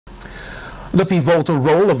The pivotal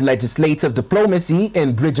role of legislative diplomacy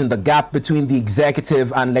in bridging the gap between the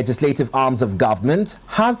executive and legislative arms of government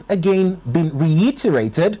has again been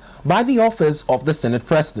reiterated by the office of the Senate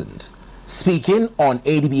President. Speaking on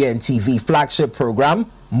ADBN TV flagship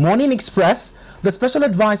program, Morning Express, the Special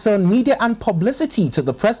Advisor on Media and Publicity to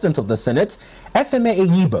the President of the Senate, Eseme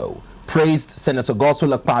Eyibo, praised Senator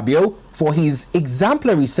Godswill Akpabio for his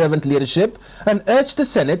exemplary servant leadership and urged the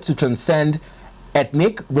Senate to transcend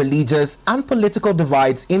ethnic, religious and political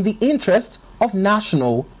divides in the interest of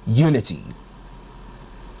national unity.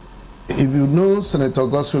 If you know Senator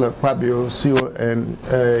Godswill Akpabio, CON,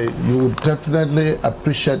 you would definitely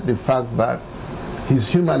appreciate the fact that his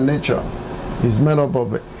human nature is made up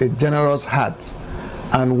of a generous heart.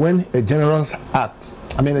 And when a generous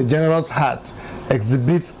heart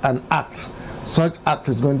exhibits an act, such act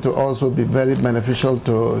is going to also be very beneficial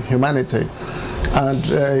to humanity. And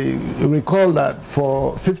you recall that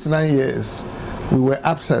for 59 years, we were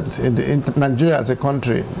absent in Nigeria as a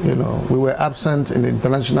country, we were absent in the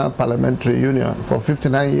International Parliamentary Union for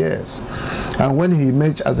 59 years. And when he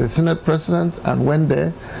emerged as a Senate President and went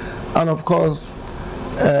there, and of course,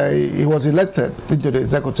 he was elected into the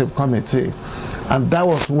Executive Committee. And that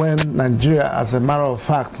was when Nigeria, as a matter of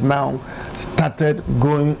fact, now started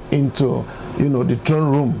going into, the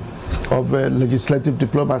throne room of legislative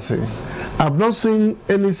diplomacy. I've not seen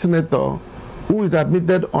any senator who is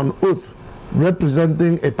admitted on oath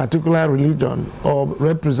representing a particular religion or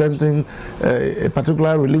representing a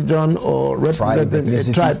particular religion or representing a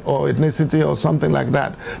tribe or ethnicity or something like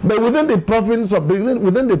that. But within the province of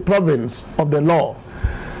the law,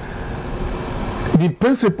 the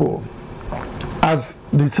principle as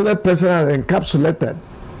the Senate President has encapsulated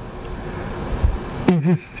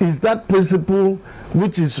is that principle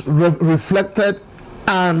which is reflected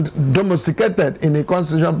and domesticated in the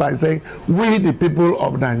Constitution by saying, we the people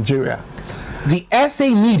of Nigeria. The SA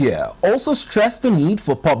media also stressed the need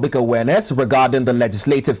for public awareness regarding the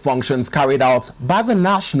legislative functions carried out by the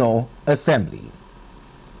National Assembly.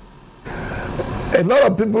 A lot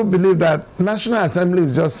of people believe that National Assembly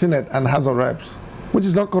is just Senate and House of Reps, which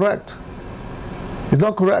is not correct. It's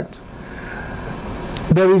not correct.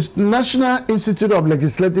 There is National Institute of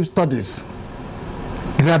Legislative Studies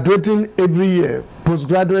graduating every year,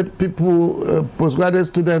 postgraduate people, postgraduate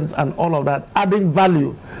students and all of that, adding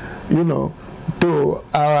value, to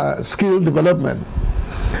our skill development.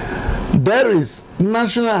 There is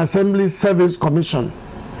National Assembly Service Commission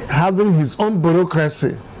having his own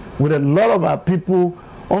bureaucracy with a lot of our people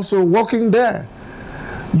also working there.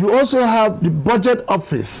 You also have the Budget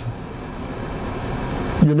Office,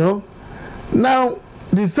 Now,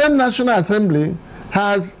 the same National Assembly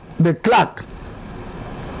has the clerk.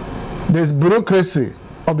 There's bureaucracy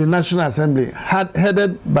of the National Assembly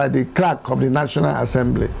headed by the clerk of the National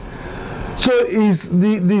Assembly. So is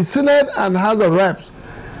the Senate and House of Reps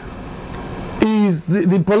is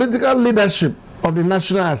the political leadership of the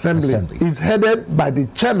National Assembly is headed by the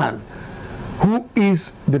chairman, who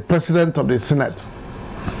is the president of the Senate.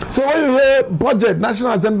 So when you hear budget,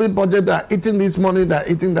 National Assembly budget, they are eating this money, they are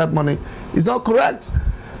eating that money, it's not correct.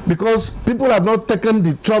 Because people have not taken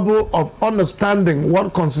the trouble of understanding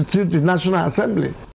what constitutes the National Assembly.